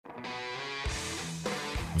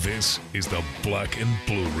This is the Black and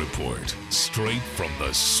Blue Report, straight from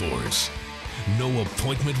the source. No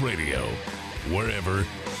appointment radio, wherever,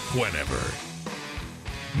 whenever.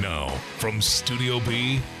 Now, from Studio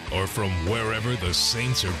B or from wherever the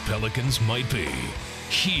Saints or Pelicans might be,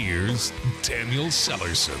 here's Daniel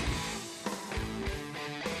Sellerson.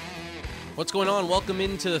 What's going on? Welcome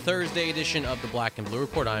into the Thursday edition of the Black and Blue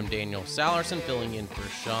Report. I'm Daniel Sellerson, filling in for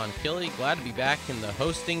Sean Killey. Glad to be back in the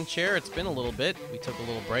hosting chair. It's been a little bit. We took a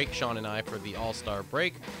little break, Sean and I, for the All-Star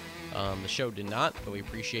break. The show did not, but we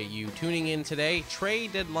appreciate you tuning in today.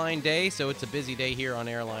 Trade deadline day, so it's a busy day here on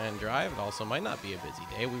Airline Drive. It also might not be a busy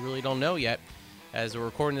day. We really don't know yet, as we're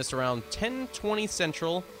recording this around 10:20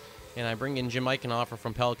 Central, and I bring in Jim Eichenhofer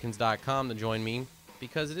from Pelicans.com to join me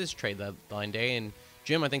because it is trade deadline day. And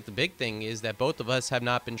Jim, I think the big thing is that both of us have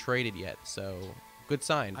not been traded yet, so good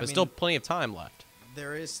sign. But still plenty of time left.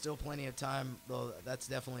 There is still plenty of time, though. That's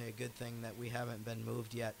definitely a good thing that we haven't been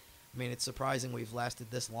moved yet. I mean, it's surprising we've lasted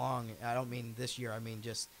this long. I don't mean this year. I mean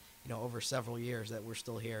just over several years that we're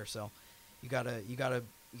still here. So you gotta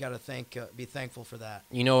be thankful for that.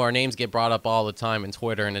 Our names get brought up all the time in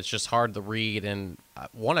Twitter, and it's just hard to read. And I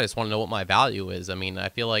just want to know what my value is. I mean, I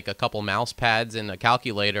feel like a couple mouse pads and a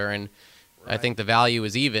calculator, and right. I think the value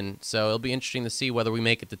is even. So it'll be interesting to see whether we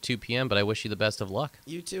make it to 2 p.m., but I wish you the best of luck.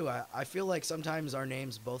 You too. I feel like sometimes our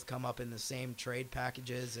names both come up in the same trade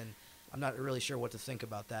packages, and I'm not really sure what to think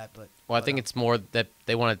about that. I think it's more that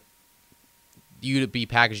they want you to be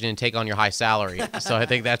packaged in and take on your high salary. So I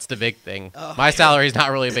think that's the big thing. My salary is not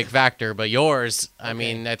really a big factor, but yours, okay. I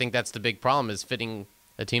mean, I think that's the big problem is fitting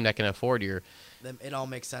a team that can afford your. It all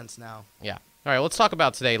makes sense now. Yeah. All right, let's talk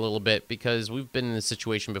about today a little bit because we've been in this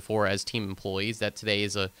situation before as team employees that today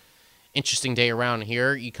is a interesting day around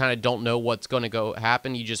here. You kind of don't know what's going to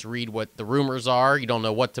happen. You just read what the rumors are. You don't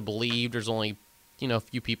know what to believe. There's only, a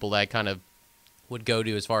few people that kind of would go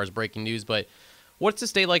to as far as breaking news. But what's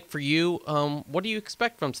this day like for you? What do you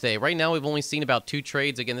expect from today? Right now, we've only seen about 2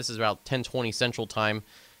 trades. Again, this is about 10:20 Central Time.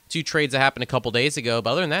 2 trades that happened a couple days ago.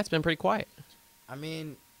 But other than that, it's been pretty quiet. I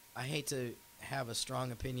mean, I hate to have a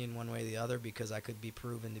strong opinion one way or the other because I could be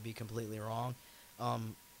proven to be completely wrong.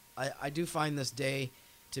 I do find this day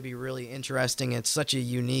to be really interesting. It's such a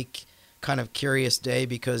unique, kind of curious day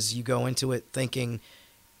because you go into it thinking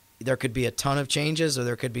there could be a ton of changes or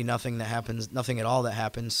there could be nothing at all that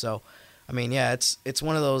happens. So, I mean, yeah, it's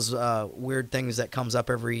one of those weird things that comes up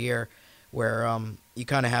every year where you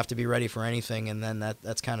kind of have to be ready for anything, and then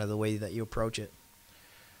that's kind of the way that you approach it.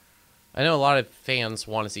 I know a lot of fans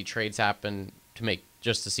want to see trades happen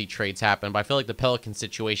to see trades happen, but I feel like the Pelicans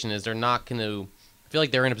situation is they're not going to. I feel like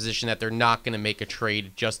they're in a position that they're not going to make a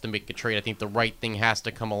trade just to make a trade. I think the right thing has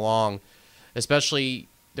to come along, especially.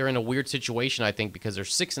 They're in a weird situation, I think, because they're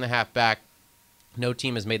 6.5 back. No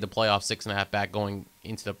team has made the playoffs 6.5 back going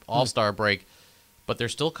into the All-Star break. But they're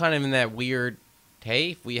still kind of in that weird,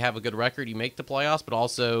 hey, if we have a good record, you make the playoffs, but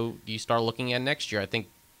also you start looking at next year. I think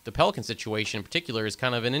the Pelican situation in particular is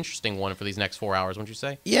kind of an interesting one for these next 4 hours, wouldn't you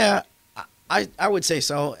say? Yeah, I would say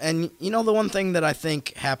so. And, the one thing that I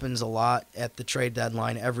think happens a lot at the trade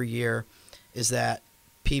deadline every year is that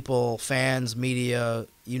people, fans, media,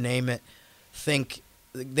 you name it, think –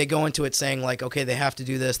 they go into it saying, like, okay, they have to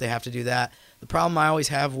do this, they have to do that. The problem I always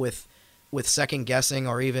have with second-guessing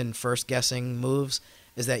or even first-guessing moves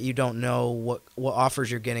is that you don't know what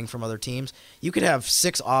offers you're getting from other teams. You could have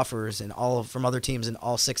 6 offers from other teams, and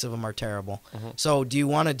all 6 of them are terrible. Mm-hmm. So do you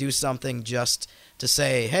want to do something just to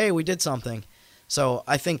say, hey, we did something? So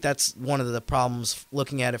I think that's one of the problems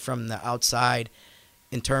looking at it from the outside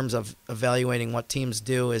in terms of evaluating what teams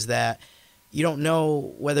do is that you don't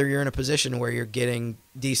know whether you're in a position where you're getting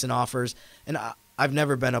decent offers. And I've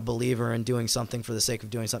never been a believer in doing something for the sake of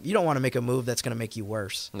doing something. You don't want to make a move that's going to make you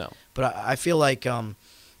worse. No. But I feel like,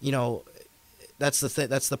 that's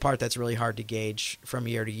the part that's really hard to gauge from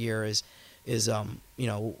year to year is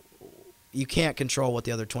you can't control what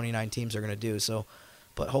the other 29 teams are going to do. So,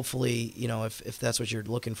 but hopefully, if that's what you're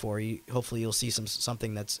looking for, hopefully you'll see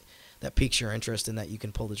something that piques your interest and that you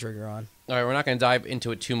can pull the trigger on. All right, we're not going to dive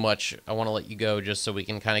into it too much. I want to let you go just so we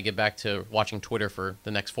can kind of get back to watching Twitter for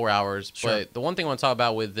the next 4 hours. Sure. But the one thing I want to talk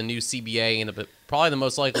about with the new CBA and probably the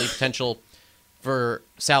most likely potential for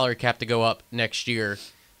salary cap to go up next year,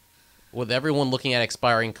 with everyone looking at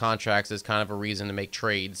expiring contracts as kind of a reason to make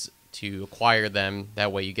trades to acquire them.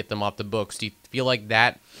 That way you get them off the books. Do you feel like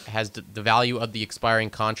that has the value of the expiring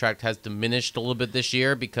contract has diminished a little bit this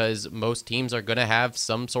year because most teams are going to have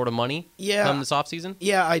some sort of money come this offseason?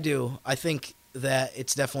 Yeah, I do. I think that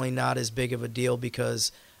it's definitely not as big of a deal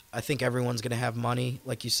because I think everyone's going to have money,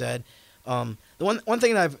 like you said. The one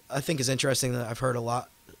thing that I think is interesting that I've heard a lot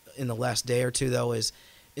in the last day or two, though, is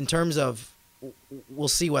in terms of, we'll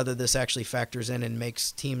see whether this actually factors in and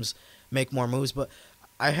makes teams make more moves. But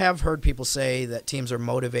I have heard people say that teams are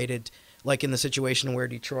motivated, like in the situation where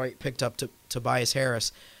Detroit picked up Tobias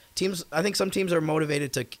Harris. I think some teams are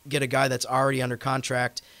motivated to get a guy that's already under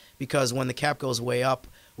contract, because when the cap goes way up,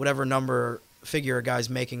 whatever figure a guy's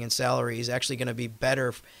making in salary is actually going to be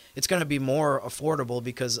better. It's going to be more affordable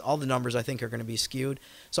because all the numbers, I think, are going to be skewed.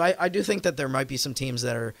 So I do think that there might be some teams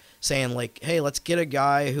that are saying, like, hey, let's get a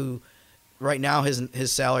guy who right now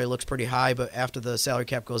his salary looks pretty high, but after the salary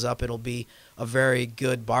cap goes up, it'll be a very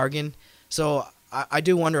good bargain. So I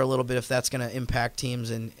do wonder a little bit if that's going to impact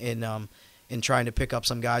teams in trying to pick up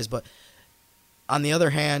some guys. But on the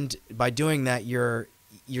other hand, by doing that, you're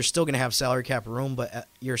still going to have salary cap room, but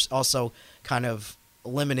you're also kind of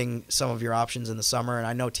limiting some of your options in the summer. And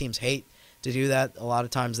I know teams hate to do that. A lot of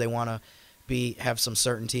times they want to have some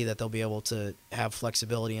certainty that they'll be able to have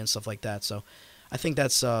flexibility and stuff like that. So I think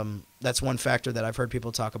that's one factor that I've heard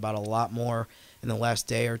people talk about a lot more in the last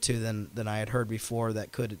day or two than I had heard before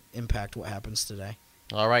that could impact what happens today.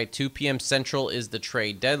 All right, 2 p.m. Central is the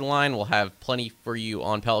trade deadline. We'll have plenty for you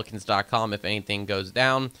on Pelicans.com if anything goes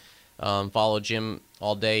down. Follow Jim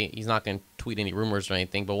all day. He's not going to tweet any rumors or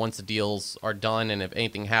anything, but once the deals are done and if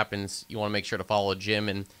anything happens, you want to make sure to follow Jim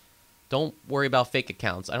and don't worry about fake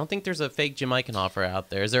accounts. I don't think there's a fake Jim Eichenhofer out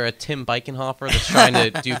there. Is there a Tim Beichenhofer that's trying to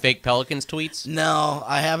do fake Pelicans tweets? No,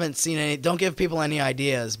 I haven't seen any. Don't give people any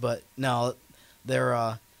ideas, but no,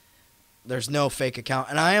 there's no fake account.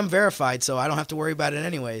 And I am verified, so I don't have to worry about it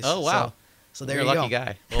anyways. Oh, wow. So there You're you a go. lucky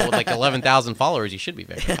guy. Well, with like 11,000 followers, you should be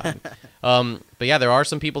verified. But yeah, there are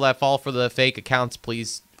some people that fall for the fake accounts.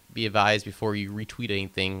 Please be advised before you retweet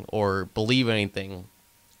anything or believe anything.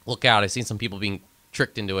 Look out. I've seen some people being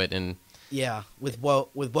tricked into it. And yeah, with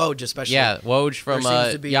Woj especially. Yeah, Woj from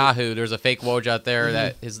be... Yahoo. There's a fake Woj out there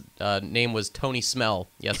that his name was Tony Smell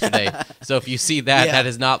yesterday. So if you see that, that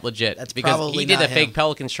is not legit. That's because probably he did not a fake him.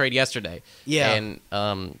 Pelicans trade yesterday. Yeah. And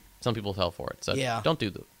some people fell for it. So don't be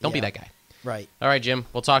that guy. Right. All right, Jim.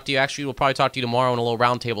 We'll talk to you. Actually, we'll probably talk to you tomorrow in a little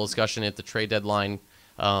roundtable discussion if the trade deadline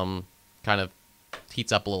kind of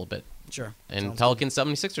heats up a little bit. Sure. And Sounds Pelicans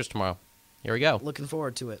 76ers tomorrow. Here we go. Looking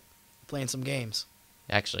forward to it. Playing some games.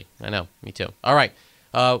 Actually, I know. Me too. All right.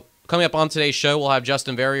 Coming up on today's show, we'll have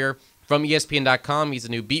Justin Verrier from ESPN.com. He's a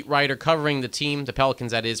new beat writer covering the team, the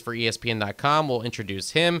Pelicans, that is, for ESPN.com. We'll introduce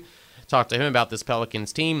him, talk to him about this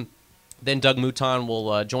Pelicans team. Then Doug Mouton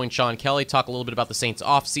will join Sean Kelly, talk a little bit about the Saints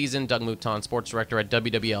offseason. Doug Mouton, sports director at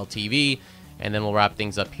WWL-TV. And then we'll wrap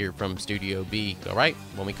things up here from Studio B. All right,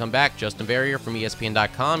 when we come back, Justin Verrier from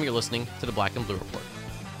ESPN.com. You're listening to the Black and Blue Report.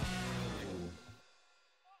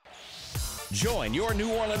 Join your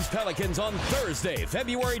New Orleans Pelicans on Thursday,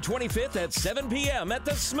 February 25th at 7 p.m. at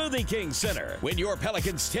the Smoothie King Center when your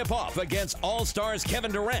Pelicans tip off against All-Stars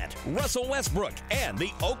Kevin Durant, Russell Westbrook, and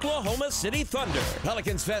the Oklahoma City Thunder.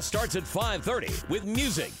 Pelicans Fest starts at 5:30 with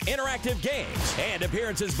music, interactive games, and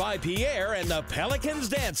appearances by Pierre and the Pelicans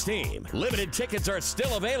dance team. Limited tickets are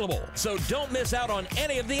still available, so don't miss out on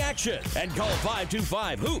any of the action. And call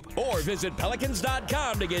 525-HOOP or visit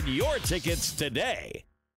Pelicans.com to get your tickets today.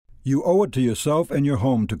 You owe it to yourself and your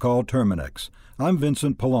home to call Terminix. I'm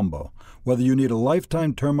Vincent Palumbo. Whether you need a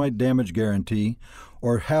lifetime termite damage guarantee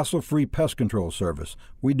or hassle-free pest control service,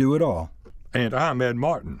 we do it all. And I'm Ed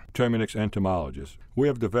Martin, Terminix entomologist. We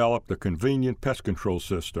have developed a convenient pest control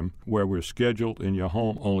system where we're scheduled in your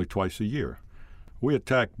home only twice a year. We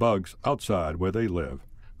attack bugs outside where they live.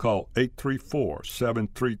 Call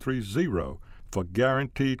 834-7330 for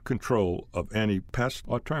guaranteed control of any pests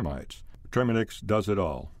or termites. Terminix does it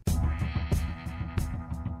all.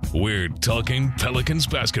 We're talking Pelicans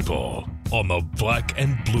basketball on the Black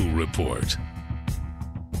and Blue Report.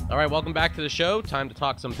 All right, welcome back to the show. Time to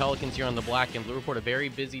talk some Pelicans here on the Black and Blue Report. A very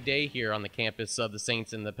busy day here on the campus of the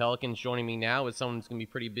Saints and the Pelicans. Joining me now is someone who's going to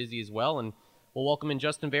be pretty busy as well, and we'll welcome in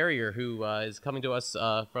Justin Verrier, who is coming to us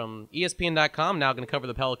from ESPN.com, now going to cover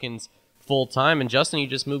the Pelicans full-time. And Justin, you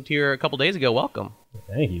just moved here a couple days ago. Welcome.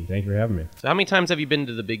 Thank you. Thank you for having me. So how many times have you been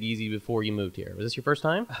to the Big Easy before you moved here? Was this your first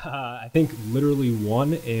time? I think literally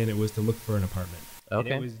one, and it was to look for an apartment.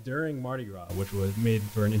 Okay. And it was during Mardi Gras, which was made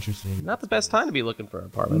for an interesting... Not the best time to be looking for an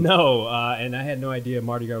apartment. No, and I had no idea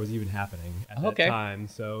Mardi Gras was even happening at that time.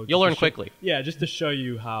 So you'll learn quickly. Yeah, just to show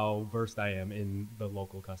you how versed I am in the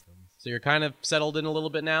local customs. So you're kind of settled in a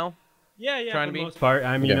little bit now? Yeah, trying for to the most part.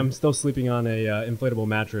 I mean, I'm still sleeping on a inflatable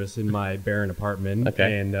mattress in my barren apartment.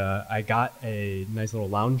 Okay. And I got a nice little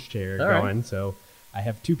lounge chair going, so I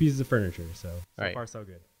have 2 pieces of furniture. So far, so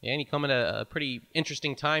good. Yeah, and you come at a pretty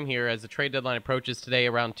interesting time here as the trade deadline approaches today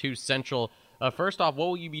around 2 Central. First off, what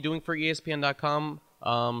will you be doing for ESPN.com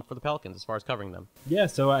for the Pelicans as far as covering them? Yeah,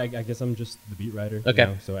 so I guess I'm just the beat writer. Okay. You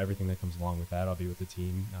know, so everything that comes along with that, I'll be with the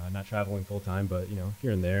team, not traveling full time, but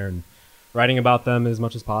here and there, and writing about them as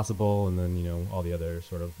much as possible, and then all the other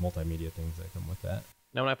sort of multimedia things that come with that.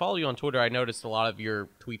 Now, when I follow you on Twitter, I noticed a lot of your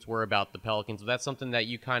tweets were about the Pelicans. Was that something that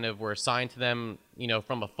you kind of were assigned to them,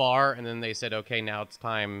 from afar, and then they said, okay, now it's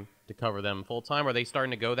time to cover them full time? Are they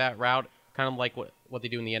starting to go that route, kind of like what they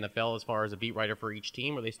do in the NFL as far as a beat writer for each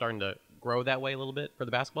team? Are they starting to grow that way a little bit for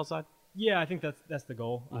the basketball side? Yeah, I think that's the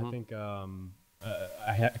goal. Mm-hmm. I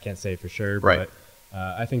think I can't say for sure, right. But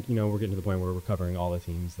I think we're getting to the point where we're covering all the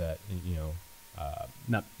teams that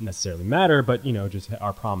not necessarily matter, but just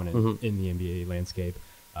are prominent in the NBA landscape.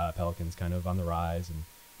 Pelicans kind of on the rise, and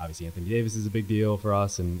obviously Anthony Davis is a big deal for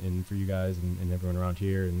us and for you guys and everyone around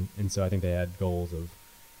here, and so I think they had goals of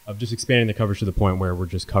just expanding the coverage to the point where we're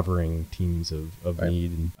just covering teams of right.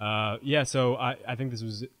 need. And, so I think this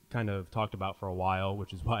was kind of talked about for a while,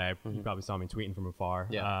 which is why you probably saw me tweeting from afar.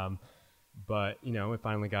 Yeah. But it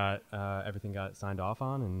finally got everything got signed off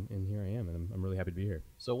on, and here I am, and I'm really happy to be here.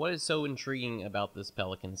 So what is so intriguing about this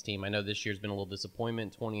Pelicans team? I know this year's been a little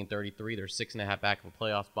disappointment, 20-33. They're 6.5 back of a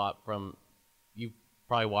playoff spot from. You've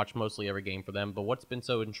probably watched mostly every game for them, but what's been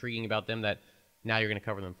so intriguing about them that now you're going to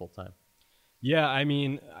cover them full time? Yeah, I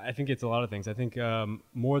mean, I think it's a lot of things. I think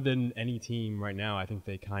more than any team right now, I think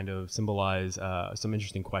they kind of symbolize some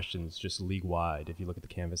interesting questions just league-wide. If you look at the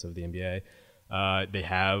canvas of the NBA, they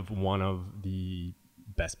have one of the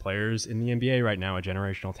best players in the NBA right now, a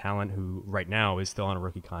generational talent who right now is still on a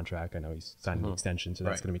rookie contract. I know he's signed an extension, so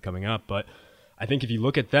that's going to be coming up. But I think if you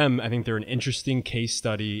look at them, I think they're an interesting case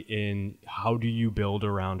study in how do you build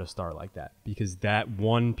around a star like that? Because that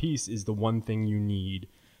one piece is the one thing you need.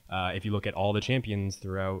 If you look at all the champions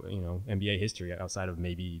throughout, NBA history, outside of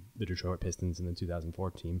maybe the Detroit Pistons in the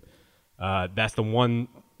 2004 team, that's the one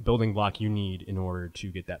building block you need in order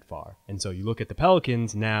to get that far. And so you look at the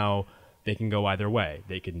Pelicans now, they can go either way.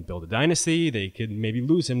 They can build a dynasty. They could maybe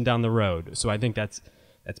lose him down the road. So I think that's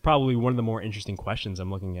probably one of the more interesting questions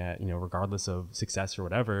I'm looking at, regardless of success or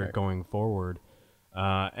whatever, right, going forward.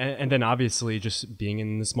 And then obviously just being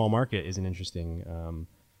in the small market is an interesting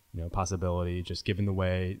possibility, just given the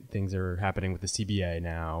way things are happening with the CBA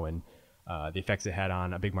now and the effects it had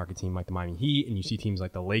on a big market team like the Miami Heat. And you see teams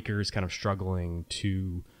like the Lakers kind of struggling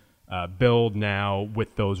to build now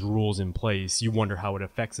with those rules in place. You wonder how it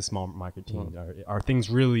affects a small market team. Are things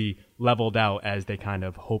really leveled out as they kind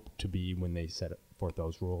of hope to be when they set forth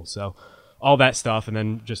those rules? So all that stuff, and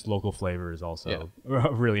then just local flavor is also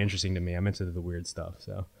really interesting to me. I'm into the weird stuff.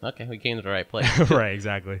 So okay, we came to the right place. Right,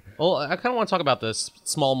 exactly. Well, I kind of want to talk about this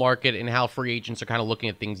small market and how free agents are kind of looking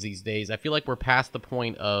at things these days. I feel like we're past the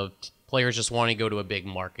point of players just wanting to go to a big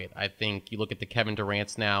market. I think you look at the Kevin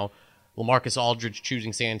Durant's now, LaMarcus Aldridge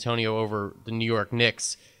choosing San Antonio over the New York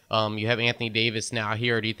Knicks. You have Anthony Davis now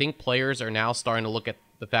here. Do you think players are now starting to look at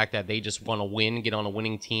the fact that they just want to win, get on a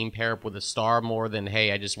winning team, pair up with a star more than,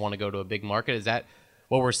 hey, I just want to go to a big market? Is that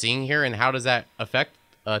what we're seeing here? And how does that affect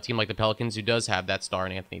a team like the Pelicans who does have that star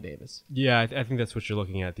in Anthony Davis? Yeah, I think that's what you're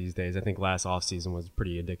looking at these days. I think last offseason was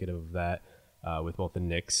pretty indicative of that. With both the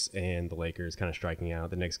Knicks and the Lakers kind of striking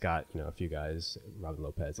out. The Knicks got a few guys, Robin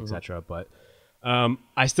Lopez, etc. But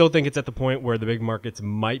I still think it's at the point where the big markets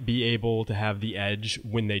might be able to have the edge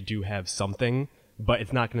when they do have something, but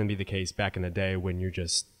it's not going to be the case back in the day when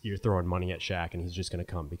you're throwing money at Shaq and he's just going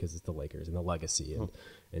to come because it's the Lakers and the legacy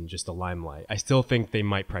and just the limelight. I still think they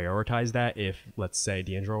might prioritize that if, let's say,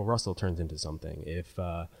 D'Angelo Russell turns into something, if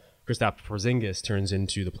Kristaps Porzingis turns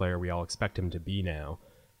into the player we all expect him to be now.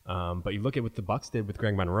 But you look at what the Bucks did with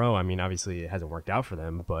Greg Monroe. I mean, obviously it hasn't worked out for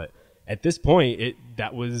them, but at this point,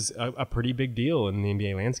 that was a pretty big deal in the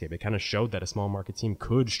NBA landscape. It kind of showed that a small market team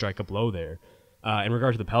could strike a blow there. In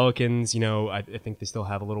regard to the Pelicans, I think they still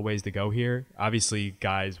have a little ways to go here. Obviously,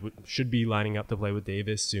 guys should be lining up to play with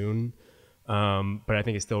Davis soon, but I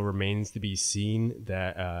think it still remains to be seen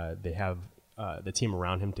that they have the team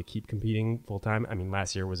around him to keep competing full time. I mean,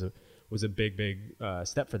 last year was a big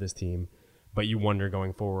step for this team. But you wonder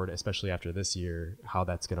going forward, especially after this year, how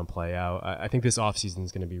that's going to play out. I think this offseason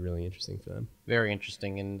is going to be really interesting for them. Very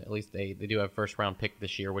interesting, and at least they do have a first-round pick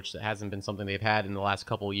this year, which hasn't been something they've had in the last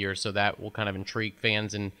couple of years, so that will kind of intrigue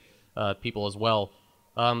fans and people as well.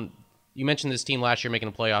 You mentioned this team last year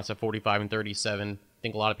making the playoffs at 45-37. I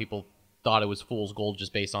think a lot of people thought it was fool's gold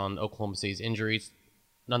just based on Oklahoma City's injuries.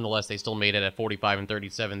 Nonetheless, they still made it at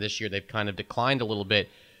 45-37. This year they've kind of declined a little bit.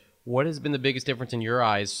 What has been the biggest difference in your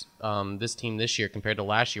eyes, this team this year compared to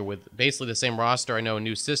last year with basically the same roster? I know a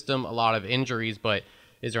new system, a lot of injuries, but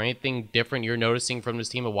is there anything different you're noticing from this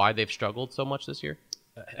team of why they've struggled so much this year?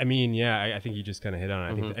 I mean, yeah, I think you just kind of hit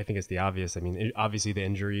on it. I think it's the obvious. I mean, obviously the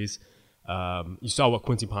injuries. You saw what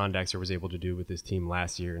Quincy Pondexter was able to do with his team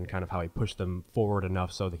last year and kind of how he pushed them forward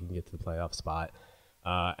enough so they can get to the playoff spot.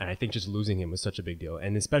 And I think just losing him was such a big deal.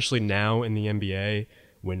 And especially now in the NBA,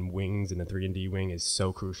 when wings and the 3-and-D wing is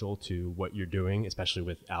so crucial to what you're doing, especially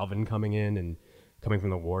with Alvin coming in and coming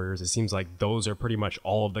from the Warriors, it seems like those are pretty much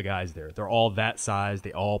all of the guys there. They're all that size.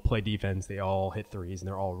 They all play defense. They all hit threes, and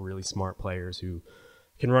they're all really smart players who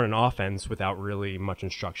can run an offense without really much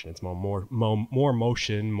instruction. It's more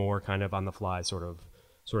motion, more kind of on the fly sort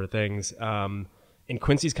of things. And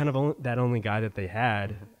Quincy's kind of that only guy that they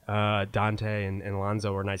had. Dante and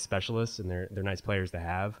Alonzo are nice specialists, and they're nice players to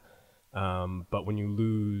have. But when you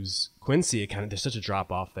lose Quincy, there's such a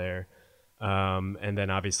drop off there. And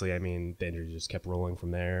then obviously, I mean, the injuries just kept rolling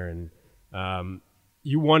from there. And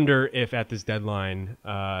you wonder if at this deadline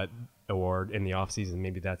or in the offseason,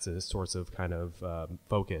 maybe that's a source of kind of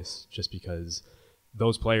focus, just because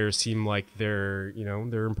those players seem like they're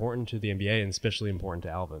important to the NBA and especially important to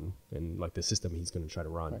Alvin and like the system he's going to try to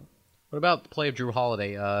run. Right. What about the play of Drew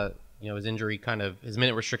Holiday? His injury his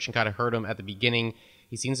minute restriction kind of hurt him at the beginning.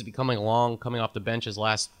 He seems to be coming along, coming off the bench his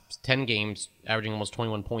last 10 games, averaging almost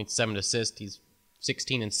 21 points, 7 assists. He's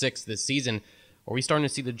 16-6 this season. Are we starting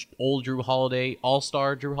to see the old Drew Holiday,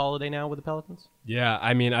 all-star Drew Holiday now with the Pelicans? Yeah,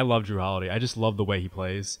 I mean, I love Drew Holiday. I just love the way he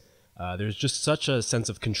plays. There's just such a sense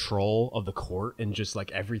of control of the court and just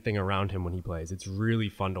like everything around him when he plays. It's really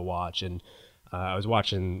fun to watch. And I was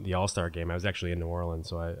watching the All-Star game. I was actually in New Orleans,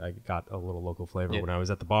 so I got a little local flavor when I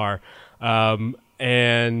was at the bar.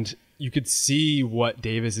 And you could see what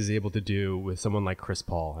Davis is able to do with someone like Chris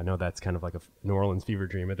Paul. I know that's kind of like a New Orleans fever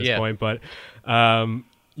dream at this point, but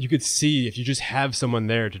you could see if you just have someone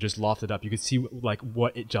there to just loft it up, you could see like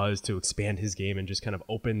what it does to expand his game and just kind of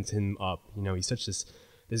opens him up. He's such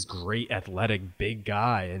this great athletic big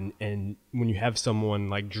guy, and when you have someone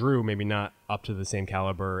like Drew, maybe not up to the same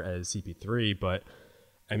caliber as CP3, but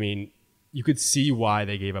I mean, you could see why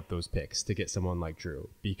they gave up those picks to get someone like Drew,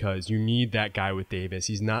 because you need that guy with Davis.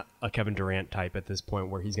 He's not a Kevin Durant type at this point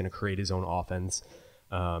where he's going to create his own offense.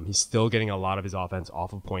 He's still getting a lot of his offense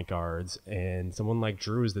off of point guards, and someone like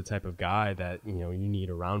Drew is the type of guy that you need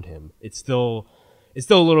around him. It's still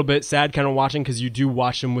a little bit sad kind of watching, because you do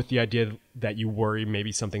watch him with the idea that you worry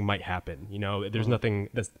maybe something might happen. There's nothing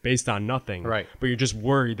that's based on nothing, right? But you're just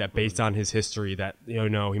worried that based on his history that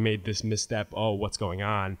he made this misstep. Oh, what's going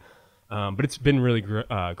on? But it's been really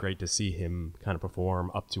great to see him kind of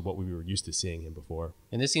perform up to what we were used to seeing him before.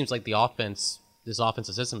 And this seems like this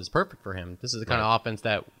offensive system is perfect for him. This is the kind of offense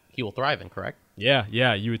that he will thrive in, correct? Yeah,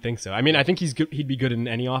 you would think so. I mean, I think he'd be good in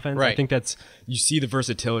any offense. Right. I think you see the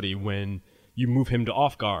versatility when you move him to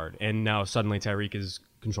off guard, and now suddenly Tyreek is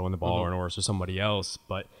controlling the ball or somebody else,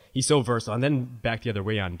 but he's so versatile. And then back the other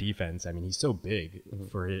way on defense, I mean, he's so big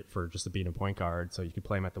for just being a point guard, so you could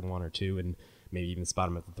play him at the 1 or 2 and maybe even spot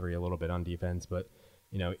him at the 3 a little bit on defense. But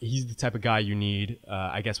he's the type of guy you need.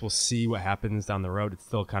 I guess we'll see what happens down the road. It's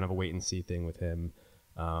still kind of a wait and see thing with him.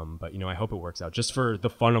 But I hope it works out just for the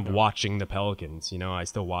fun of watching the Pelicans. I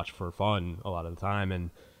still watch for fun a lot of the time,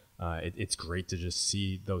 and it's great to just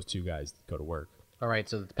see those two guys go to work. All right,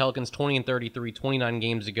 so the Pelicans 20-33, 29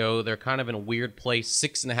 games ago. They're kind of in a weird place,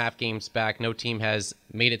 6.5 games back. No team has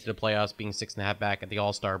made it to the playoffs, being 6.5 back at the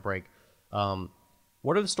All-Star break.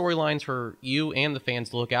 What are the storylines for you and the fans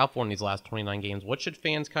to look out for in these last 29 games? What should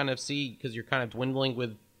fans kind of see? Because you're kind of dwindling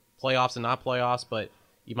with playoffs and not playoffs, but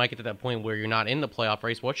you might get to that point where you're not in the playoff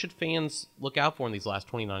race. What should fans look out for in these last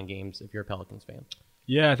 29 games if you're a Pelicans fan?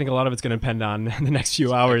 Yeah, I think a lot of it's going to depend on the next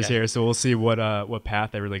few hours here, so we'll see what path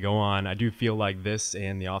they really go on. I do feel like this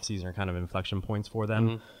and the offseason are kind of inflection points for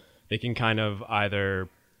them. They can kind of either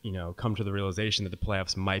come to the realization that the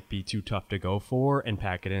playoffs might be too tough to go for and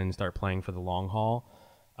pack it in and start playing for the long haul.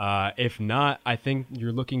 If not, I think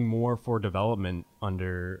you're looking more for development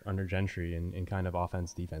under Gentry and kind of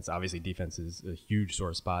offense, defense. Obviously, defense is a huge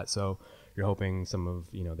sore spot, so you're hoping some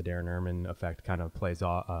of the Darren Erman effect kind of plays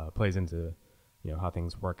into how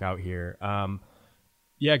things work out here.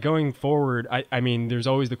 Going forward, I mean, there's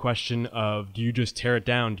always the question of, do you just tear it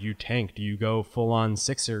down? Do you tank? Do you go full on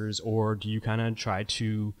Sixers, or do you kind of try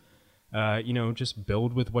to just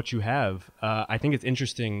build with what you have? I think it's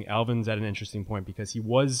interesting. Alvin's at an interesting point because he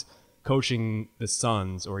was coaching the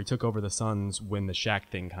Suns, or he took over the Suns when the Shaq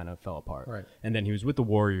thing kind of fell apart. Right. And then he was with the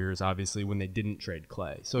Warriors, obviously, when they didn't trade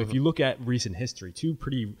Clay. So if you look at recent history, two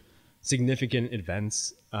pretty significant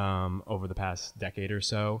events over the past decade or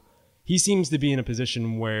so, he seems to be in a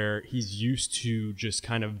position where he's used to just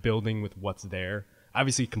kind of building with what's there.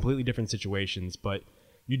 Obviously, completely different situations, but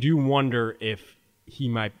you do wonder if he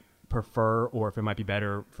might prefer, or if it might be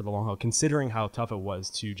better for the long haul, considering how tough it was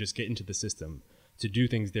to just get into the system, to do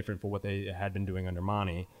things different for what they had been doing under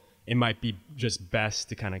Monty. It might be just best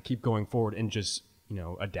to kind of keep going forward and just,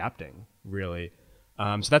 adapting, really.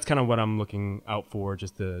 So that's kind of what I'm looking out for,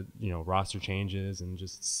 just the, roster changes and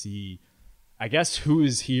just see, I guess, who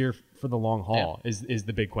is here for the long haul is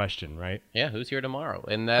the big question, right? Yeah, who's here tomorrow?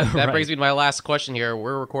 And that Right. brings me to my last question here.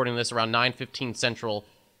 We're recording this around 9:15 Central,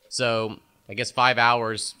 so I guess 5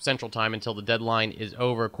 hours Central time until the deadline is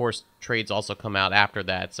over. Of course, trades also come out after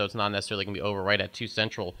that, so it's not necessarily going to be over right at 2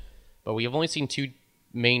 Central. But we have only seen 2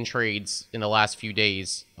 main trades in the last few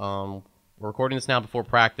days. We're recording this now before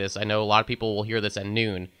practice. I know a lot of people will hear this at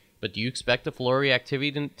noon. But do you expect a flurry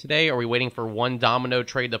activity today? Are we waiting for one domino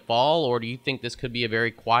trade to fall, or do you think this could be a very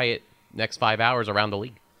quiet next 5 hours around the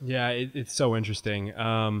league? Yeah, it's so interesting.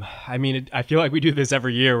 I feel like we do this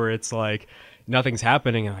every year where it's like nothing's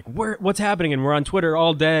happening, and like, what's happening? And we're on Twitter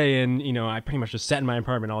all day, and I pretty much just sat in my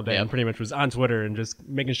apartment all day and pretty much was on Twitter and just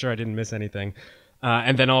making sure I didn't miss anything.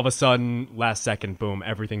 And then all of a sudden, last second, boom,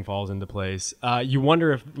 everything falls into place. You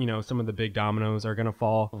wonder if some of the big dominoes are going to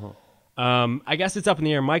fall. Mm-hmm. I guess it's up in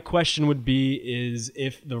the air. My question would be is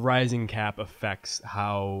if the rising cap affects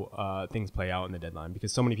how things play out in the deadline,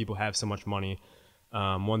 because so many people have so much money.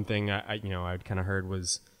 One thing I kind of heard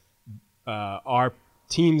was our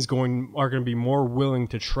teams are going to be more willing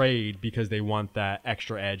to trade because they want that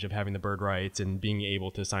extra edge of having the bird rights and being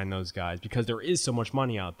able to sign those guys because there is so much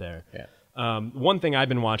money out there. Yeah. One thing I've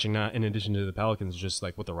been watching, in addition to the Pelicans, is just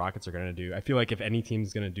like what the Rockets are going to do. I feel like if any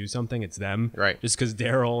team's going to do something, it's them. Right. Just because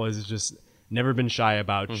Daryl has just never been shy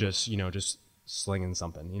about just slinging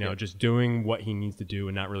something, just doing what he needs to do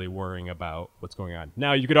and not really worrying about what's going on.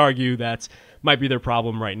 Now, you could argue that might be their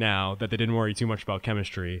problem right now, that they didn't worry too much about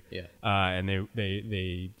chemistry. Yeah. And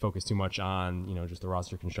they focus too much on, just the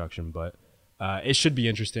roster construction. But it should be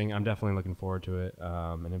interesting. I'm definitely looking forward to it.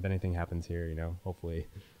 And if anything happens here, hopefully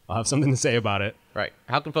I'll have something to say about it. Right.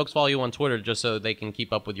 How can folks follow you on Twitter just so they can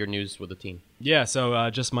keep up with your news with the team? Yeah, so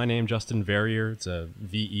just my name, Justin Verrier. It's a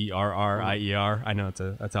Verrier. I know it's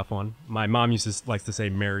a tough one. My mom likes to say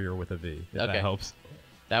Merrier with a V, if that helps.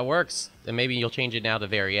 That works. And maybe you'll change it now to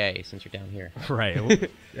Verrier since you're down here. Right.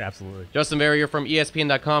 Absolutely. Justin Verrier from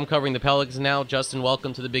ESPN.com covering the Pelicans now. Justin,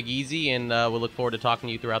 welcome to the Big Easy, and we'll look forward to talking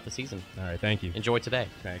to you throughout the season. All right, thank you. Enjoy today.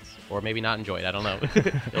 Thanks. Or maybe not enjoy it. I don't know.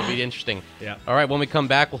 It'll be interesting. Yeah. All right, when we come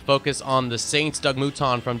back, we'll focus on the Saints. Doug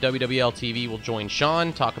Mouton from WWL TV will join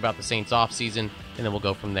Sean, talk about the Saints offseason, and then we'll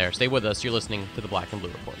go from there. Stay with us. You're listening to the Black and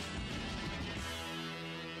Blue Report.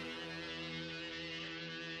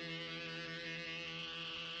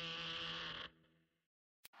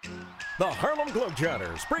 The Harlem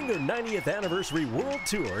Globetrotters bring their 90th anniversary world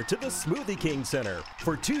tour to the Smoothie King Center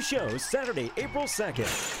for 2 shows Saturday, April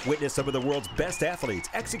 2nd. Witness some of the world's best athletes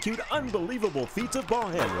execute unbelievable feats of ball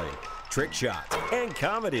handling, trick shots, and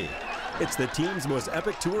comedy. It's the team's most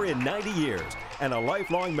epic tour in 90 years and a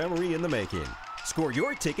lifelong memory in the making. Score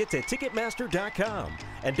your tickets at Ticketmaster.com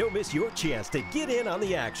and don't miss your chance to get in on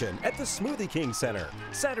the action at the Smoothie King Center,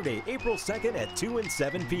 Saturday, April 2nd at 2 and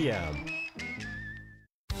 7 p.m.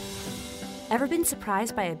 Ever been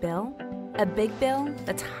surprised by a bill? A big bill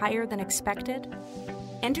that's higher than expected?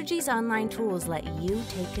 Entergy's online tools let you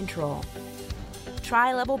take control.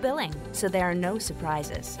 Try level billing so there are no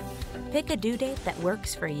surprises. Pick a due date that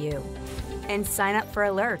works for you. And sign up for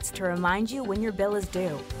alerts to remind you when your bill is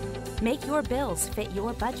due. Make your bills fit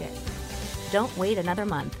your budget. Don't wait another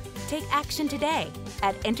month. Take action today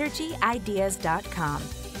at EnergyIdeas.com.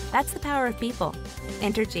 That's the power of people.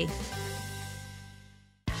 Entergy.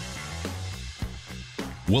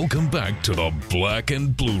 Welcome back to the Black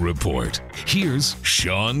and Blue Report. Here's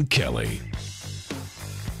Sean Kelly.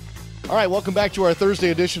 All right, welcome back to our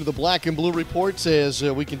Thursday edition of the Black and Blue Reports. As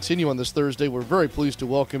we continue on this Thursday, we're very pleased to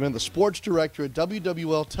welcome in the sports director at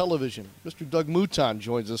WWL Television. Mr. Doug Mouton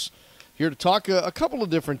joins us here to talk a couple of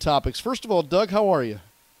different topics. First of all, Doug, how are you?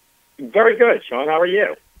 Very good, Sean. How are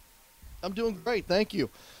you? I'm doing great, thank you.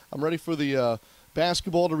 I'm ready for the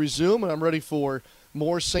basketball to resume, and I'm ready for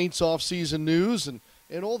more Saints off-season news and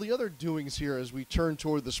all the other doings here as we turn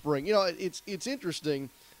toward the spring. It's interesting,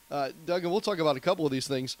 Doug, and we'll talk about a couple of these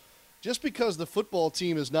things. Just because the football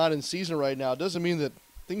team is not in season right now doesn't mean that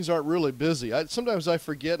things aren't really busy. Sometimes I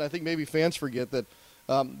forget, and I think maybe fans forget, that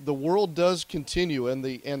the world does continue and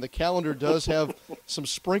the calendar does have some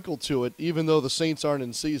sprinkle to it, even though the Saints aren't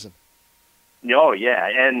in season. Oh, yeah,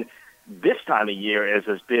 and this time of year is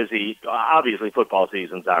as busy. Obviously, football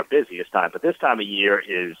season's our busiest time, but this time of year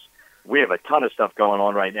we have a ton of stuff going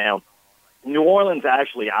on right now. New Orleans,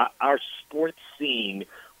 actually, our sports scene,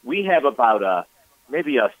 we have about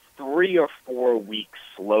maybe a 3 or 4 week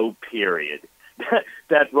slow period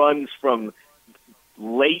that runs from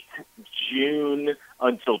late June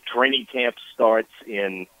until training camp starts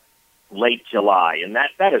in late July. And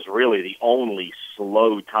that is really the only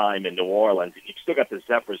slow time in New Orleans. You've still got the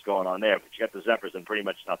Zephyrs going on there, but you got the Zephyrs and pretty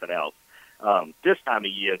much nothing else. This time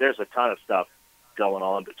of year, there's a ton of stuff going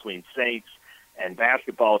on between Saints and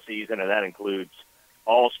basketball season, and that includes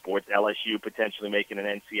all sports, LSU potentially making an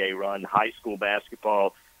NCAA run, high school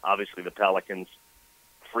basketball, obviously the Pelicans,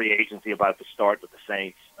 free agency about to start with the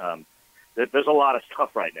Saints. There's a lot of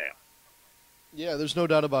stuff right now. Yeah, there's no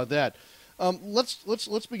doubt about that.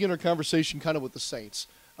 Let's begin our conversation kind of with the Saints.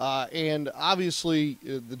 And obviously,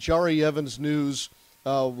 the Jahri Evans news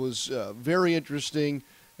was very interesting,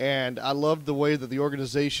 and I loved the way that the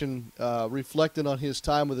organization reflected on his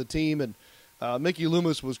time with the team. And Mickey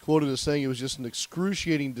Loomis was quoted as saying it was just an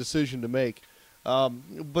excruciating decision to make.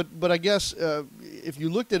 But I guess if you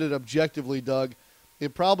looked at it objectively, Doug,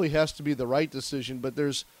 it probably has to be the right decision. But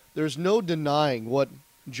there's no denying what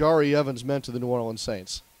Jahri Evans meant to the New Orleans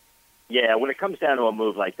Saints. Yeah, when it comes down to a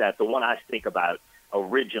move like that, the one I think about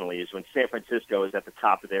originally is when San Francisco is at the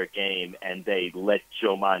top of their game and they let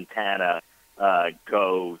Joe Montana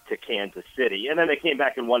go to Kansas City. And then they came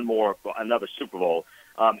back and won another Super Bowl.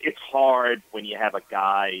 It's hard when you have a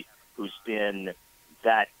guy who's been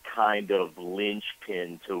that kind of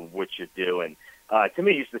linchpin to what you're doing. To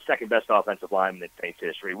me, he's the second best offensive lineman in Saints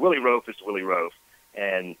history. Willie Roaf is Willie Roaf,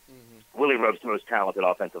 and Willie Roaf's the most talented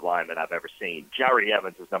offensive lineman I've ever seen. Jahri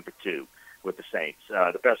Evans is number 2 with the Saints,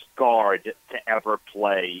 the best guard to ever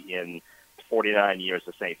play in 49 years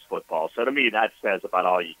of Saints football. So to me, that says about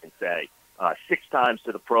all you can say. 6 times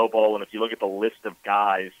to the Pro Bowl, and if you look at the list of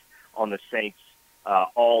guys on the Saints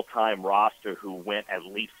all-time roster who went at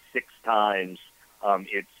least 6 times,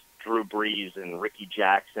 it's Drew Brees and Ricky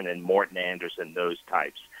Jackson and Morton Anderson, those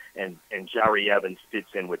types. And Jahri Evans fits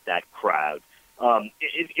in with that crowd.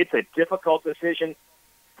 It's a difficult decision.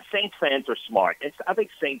 Saints fans are smart. I think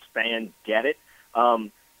Saints fans get it.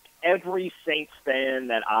 Every Saints fan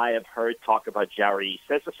that I have heard talk about Jahri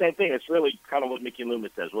says the same thing. It's really kind of what Mickey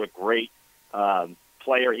Loomis says. What a great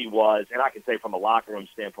player he was. And I can say from a locker room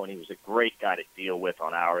standpoint, he was a great guy to deal with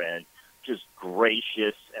on our end. Just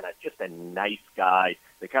gracious and just a nice guy,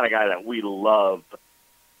 the kind of guy that we love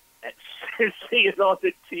seeing on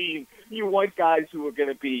the team. You want guys who are going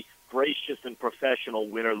to be gracious and professional,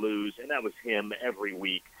 win or lose, and that was him every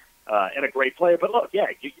week, and a great player. But look,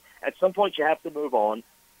 at some point you have to move on.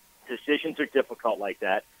 Decisions are difficult like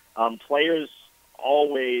that. Players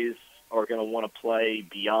always are going to want to play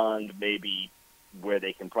beyond maybe where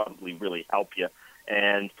they can probably really help you,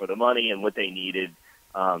 and for the money and what they needed,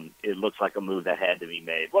 it looks like a move that had to be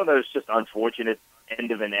made. One of those just unfortunate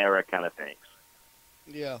end of an era kind of things.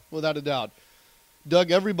 Yeah, without a doubt. Doug,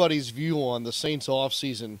 everybody's view on the Saints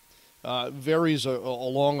offseason varies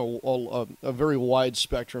along a very wide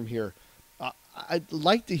spectrum here. I'd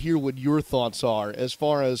like to hear what your thoughts are as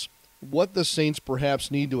far as what the Saints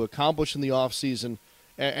perhaps need to accomplish in the offseason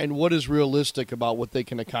and what is realistic about what they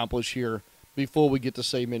can accomplish here before we get to,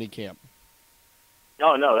 say, minicamp.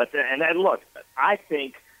 No, that's it. And look, I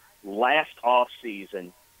think last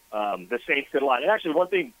offseason, the Saints did a lot. And actually, one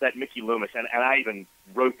thing that Mickey Loomis, and I even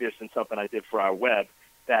wrote this in something I did for our web,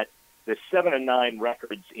 that the 7-9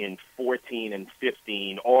 records in 14 and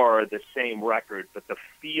 15 are the same record, but the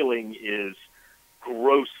feeling is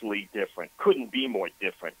grossly different. Couldn't be more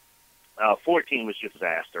different. 14 was just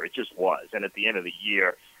disaster. It just was. And at the end of the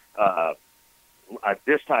year,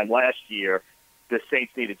 this time last year, the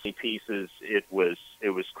Saints needed some pieces. It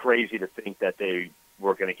was crazy to think that they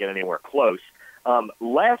were going to get anywhere close.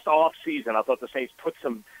 Last offseason, I thought the Saints put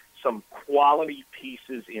some quality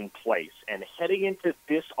pieces in place. And heading into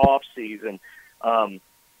this offseason,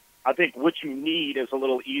 I think what you need is a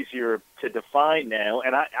little easier to define now.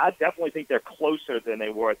 And I definitely think they're closer than they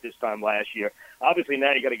were at this time last year. Obviously,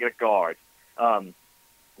 now you got to get a guard.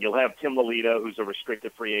 You'll have Tim Lolito, who's a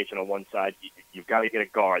restricted free agent on one side. You've got to get a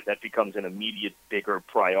guard. That becomes an immediate bigger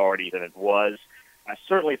priority than it was. I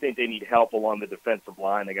certainly think they need help along the defensive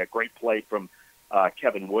line. They got great play from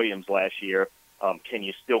Kevin Williams last year. Can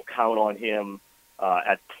you still count on him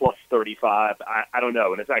at plus 35? I don't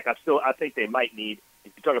know. And in fact, I think they might need,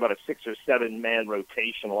 if you talk about a 6 or 7 man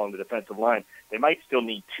rotation along the defensive line, they might still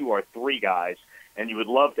need 2 or 3 guys. And you would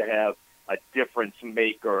love to have a difference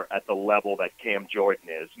maker at the level that Cam Jordan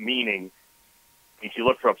is, meaning if you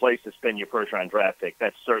look for a place to spend your first-round draft pick,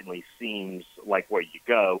 that certainly seems like where you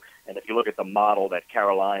go. And if you look at the model that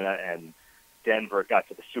Carolina and Denver got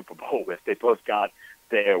to the Super Bowl with, they both got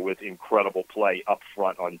there with incredible play up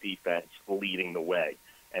front on defense, leading the way.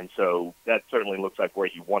 And so that certainly looks like where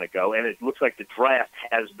you want to go. And it looks like the draft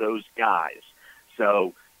has those guys.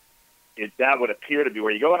 So that would appear to be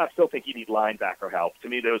where you go. And I still think you need linebacker help. To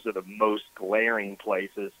me, those are the most glaring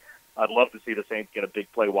places. I'd love to see the Saints get a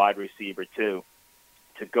big play wide receiver, too,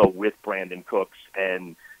 to go with Brandon Cooks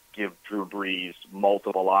and give Drew Brees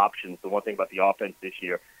multiple options. The one thing about the offense this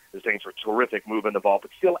year, the Saints were terrific moving the ball,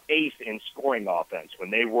 but still eighth in scoring offense. When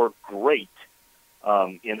they were great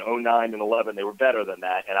in 09 and 11, they were better than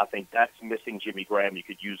that, and I think that's missing Jimmy Graham. You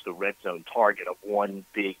could use the red zone target of one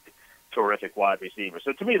big, terrific wide receiver.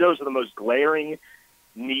 So to me, those are the most glaring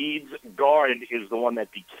needs. Guard is the one that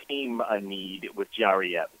became a need with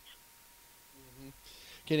Jari Evans.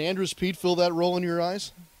 Can Andrus Peat fill that role in your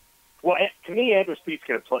eyes? Well, to me, Andrus Peat's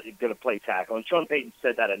going to play tackle, and Sean Payton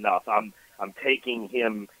said that enough. I'm taking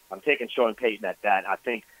Sean Payton at that. I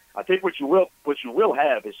think what you will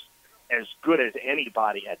have is as good as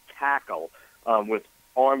anybody at tackle with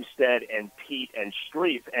Armstead and Peat and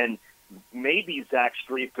Strief, and maybe Zach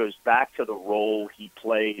Strief goes back to the role he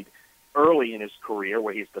played early in his career,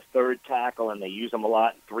 where he's the third tackle and they use him a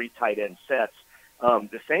lot in 3 tight end sets.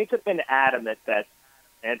 The Saints have been adamant that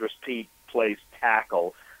Andrus Peat plays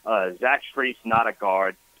tackle. Zach Strief's not a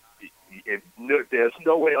guard. There's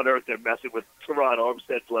no way on earth they're messing with Teron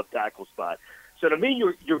Armstead's left tackle spot. So to me,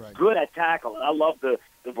 you're right. Good at tackle. I love the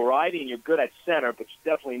variety, and you're good at center, but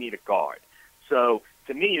you definitely need a guard. So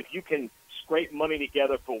to me, if you can scrape money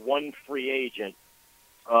together for one free agent,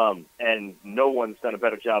 and no one's done a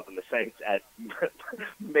better job than the Saints at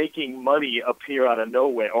making money appear out of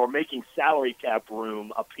nowhere or making salary cap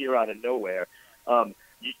room appear out of nowhere,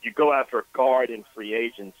 you go after a guard in free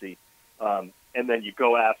agency, and then you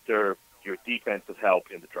go after your defensive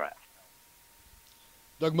help in the draft.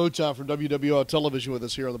 Doug Mouton from WWL Television with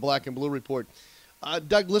us here on the Black and Blue Report.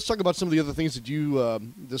 Doug, let's talk about some of the other things that you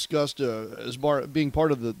discussed as being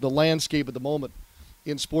part of the landscape at the moment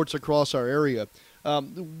in sports across our area.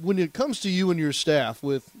 When it comes to you and your staff,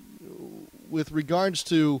 with regards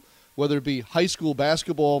to whether it be high school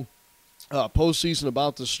basketball, postseason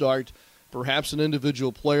about to start, perhaps an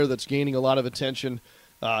individual player that's gaining a lot of attention,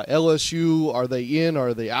 LSU, are they in,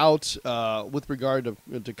 are they out with regard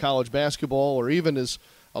to college basketball, or even as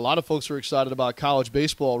a lot of folks are excited about college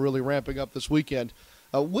baseball really ramping up this weekend.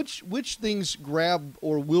 Which things grab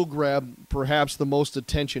or will grab perhaps the most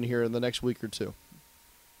attention here in the next week or two?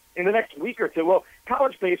 In the next week or two, well,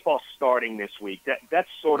 college baseball's starting this week. That's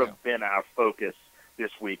sort of been our focus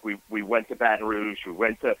this week. We went to Baton Rouge. We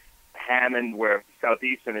went to Hammond, where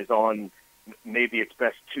Southeastern is on maybe its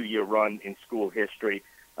best 2-year run in school history.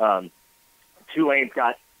 Tulane's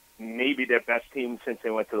got maybe their best team since they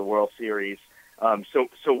went to the World Series.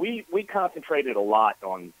 So we concentrated a lot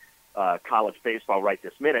on college baseball right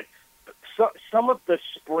this minute. So some of the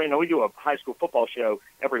spring, we do a high school football show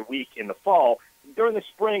every week in the fall. During the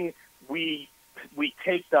spring, we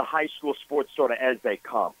take the high school sports sort of as they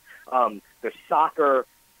come. The soccer,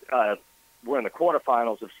 we're in the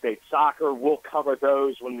quarterfinals of state soccer. We'll cover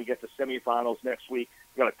those when we get to semifinals next week.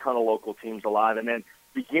 We've got a ton of local teams alive. And then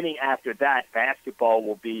beginning after that, basketball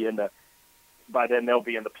will be by then they'll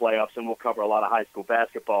be in the playoffs, and we'll cover a lot of high school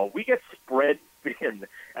basketball. We get spread thin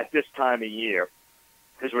at this time of year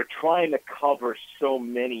because we're trying to cover so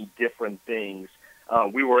many different things.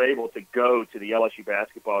 We were able to go to the LSU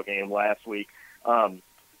basketball game last week.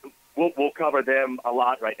 We'll cover them a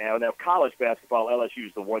lot right now. Now, college basketball, LSU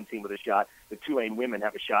is the one team with a shot. The Tulane women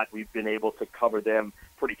have a shot. We've been able to cover them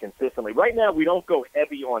pretty consistently. Right now, we don't go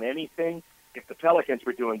heavy on anything. If the Pelicans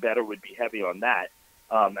were doing better, we'd be heavy on that.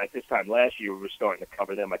 At this time last year, we were starting to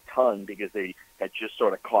cover them a ton because they had just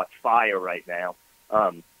sort of caught fire right now.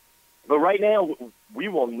 But right now, we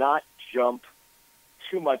will not jump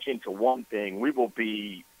too much into one thing. We will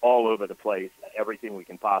be all over the place, everything we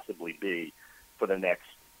can possibly be for the next,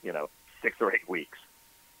 6 or 8 weeks.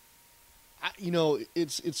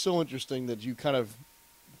 It's so interesting that you kind of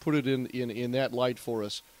put it in that light for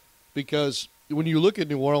us, because when you look at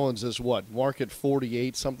New Orleans as market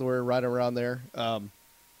 48, somewhere right around there.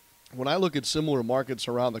 When I look at similar markets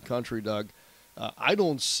around the country, Doug, I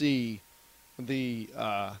don't see the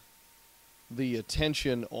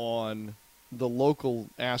attention on the local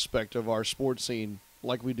aspect of our sports scene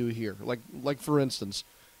like we do here. Like for instance,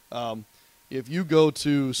 if you go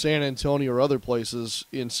to San Antonio or other places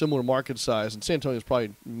in similar market size, and San Antonio is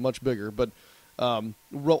probably much bigger, but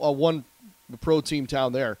one pro team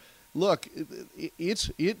town there. Look,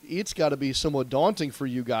 it's got to be somewhat daunting for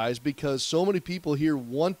you guys, because so many people here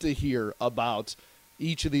want to hear about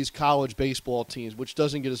each of these college baseball teams, which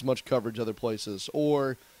doesn't get as much coverage other places,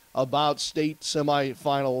 or about state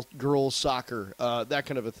semifinal girls soccer, that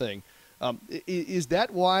kind of a thing. Is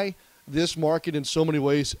that why this market in so many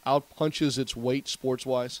ways outpunches its weight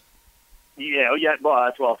sports-wise? Yeah, well,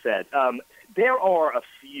 that's well said. There are a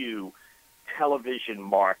few television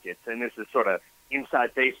markets, and this is sort of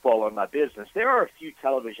inside baseball on my business. There are a few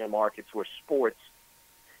television markets where sports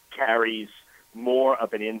carries more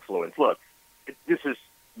of an influence. Look, this is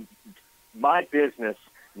my business.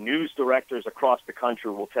 News directors across the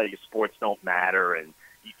country will tell you sports don't matter, and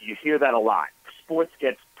you hear that a lot. Sports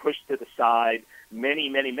gets pushed to the side many,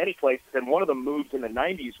 many, many places, and one of the moves in the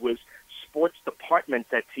 90s was sports departments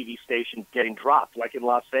at TV stations getting dropped, like in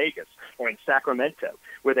Las Vegas or in Sacramento,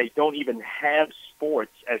 where they don't even have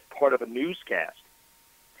sports as part of a newscast.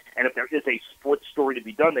 And if there is a sports story to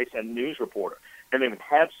be done, they send a news reporter, and they even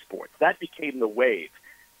have sports. That became the wave.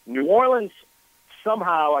 New Orleans,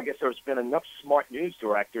 somehow, I guess there's been enough smart news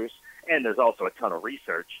directors, and there's also a ton of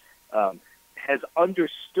research, has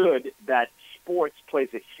understood that sports plays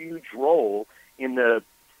a huge role in the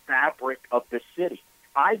fabric of the city.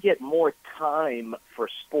 I get more time for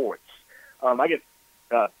sports. I get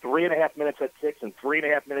 3.5 minutes at 6 and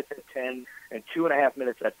 3.5 minutes at 10 and 2.5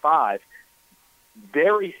 minutes at 5.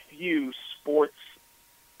 Very few sportscasts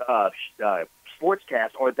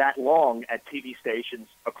are that long at TV stations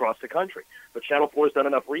across the country. But Channel 4 has done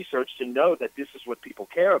enough research to know that this is what people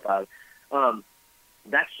care about.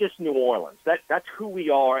 That's just New Orleans. That's who we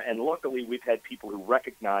are, and luckily we've had people who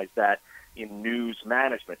recognize that in news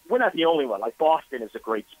management. We're not the only one. Like Boston is a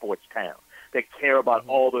great sports town. They care about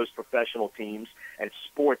all those professional teams, and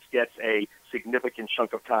sports gets a significant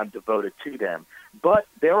chunk of time devoted to them. But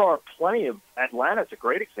there are plenty of – Atlanta's a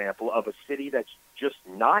great example of a city that's just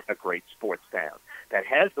not a great sports town, that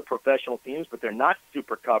has the professional teams, but they're not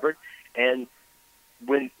super covered. And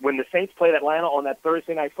when the Saints played Atlanta on that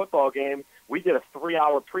Thursday night football game, we did a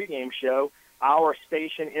 3-hour pregame show. Our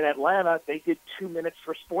station in Atlanta, they did 2 minutes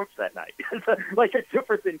for sports that night. Like a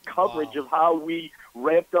difference in coverage of how we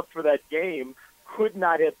ramped up for that game could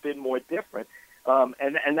not have been more different.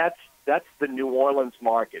 And that's the New Orleans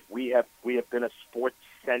market. We have been a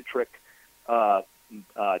sports-centric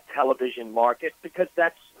television market because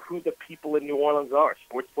that's who the people in New Orleans are.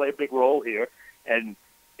 Sports play a big role here, and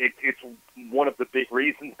it's one of the big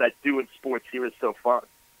reasons that doing sports here is so fun.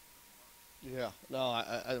 Yeah, no,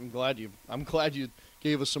 I'm glad you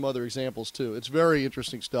gave us some other examples too. It's very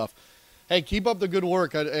interesting stuff. Hey, keep up the good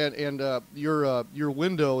work, and your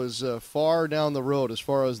window is far down the road as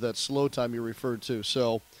far as that slow time you referred to.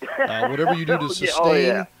 So whatever you do to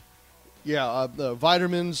sustain,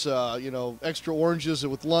 vitamins, extra oranges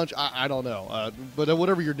with lunch. I don't know, but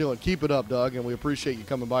whatever you're doing, keep it up, Doug, and we appreciate you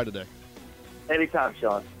coming by today. Anytime,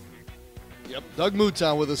 Sean. Yep, Doug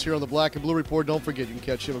Mootown with us here on the Black and Blue Report. Don't forget, you can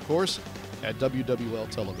catch him, of course, at WWL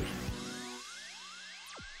Television.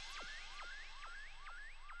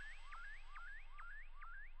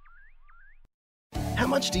 How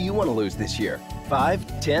much do you want to lose this year?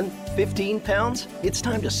 5, 10, 15 pounds? It's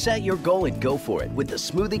time to set your goal and go for it with the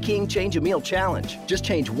Smoothie King Change a Meal Challenge. Just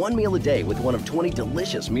change one meal a day with one of 20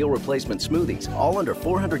 delicious meal replacement smoothies, all under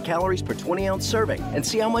 400 calories per 20-ounce serving, and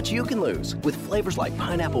see how much you can lose. With flavors like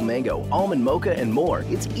pineapple mango, almond mocha, and more,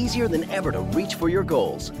 it's easier than ever to reach for your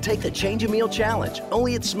goals. Take the Change a Meal Challenge,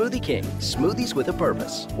 only at Smoothie King. Smoothies with a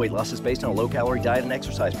purpose. Weight loss is based on a low-calorie diet and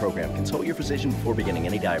exercise program. Consult your physician before beginning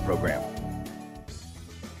any diet program.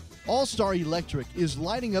 All-Star Electric is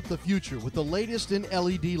lighting up the future with the latest in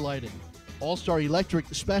LED lighting. All-Star Electric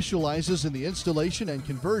specializes in the installation and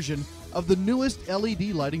conversion of the newest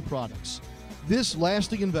LED lighting products. This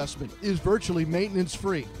lasting investment is virtually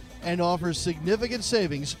maintenance-free and offers significant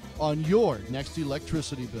savings on your next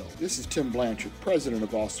electricity bill. This is Tim Blanchard, president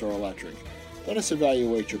of All-Star Electric. Let us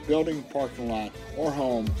evaluate your building, parking lot, or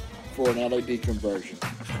home for an LED conversion.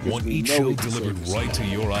 Want each show delivered right to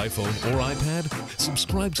your iPhone or iPad?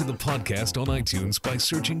 Subscribe to the podcast on iTunes by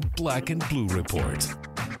searching Black and Blue Report.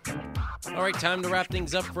 All right, time to wrap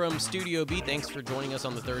things up from Studio B. Thanks for joining us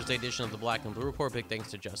on the Thursday edition of the Black and Blue Report. Big thanks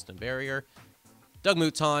to Justin Barrier, Doug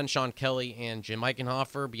Mouton, Sean Kelly, and Jim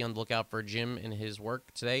Eichenhofer. Be on the lookout for Jim and his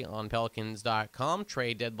work today on Pelicans.com.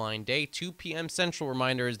 Trade deadline day, 2 p.m. Central.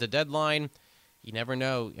 Reminder is the deadline. You never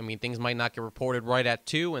know. I mean, things might not get reported right at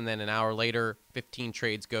 2, and then an hour later, 15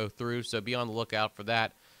 trades go through. So be on the lookout for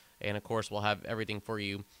that. And, of course, we'll have everything for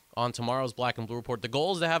you on tomorrow's Black and Blue Report. The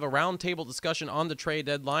goal is to have a roundtable discussion on the trade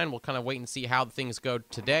deadline. We'll kind of wait and see how things go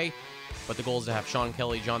today. But the goal is to have Sean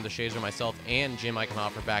Kelly, John DeShazer, myself, and Jim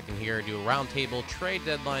Eichenhofer back in here, do a roundtable trade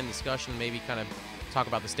deadline discussion, maybe kind of talk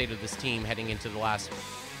about the state of this team heading into the last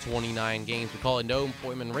 29 games. We call it No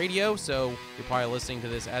Appointment Radio, so you're probably listening to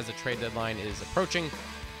this as the trade deadline is approaching,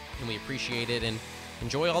 and we appreciate it. And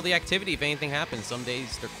enjoy all the activity if anything happens. Some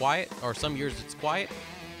days they're quiet, or some years it's quiet,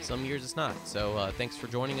 some years it's not. So thanks for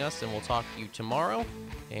joining us, and we'll talk to you tomorrow.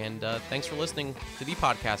 And thanks for listening to the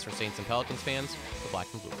podcast for Saints and Pelicans fans, the Black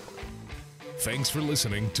and Blue Report. Thanks for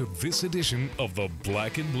listening to this edition of the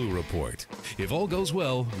Black and Blue Report. If all goes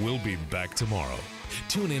well, we'll be back tomorrow.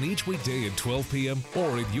 Tune in each weekday at 12 p.m.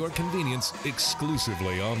 or at your convenience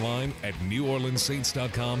exclusively online at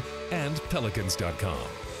NewOrleansSaints.com and Pelicans.com.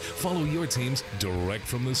 Follow your teams direct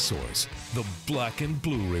from the source, the Black and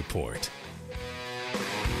Blue Report.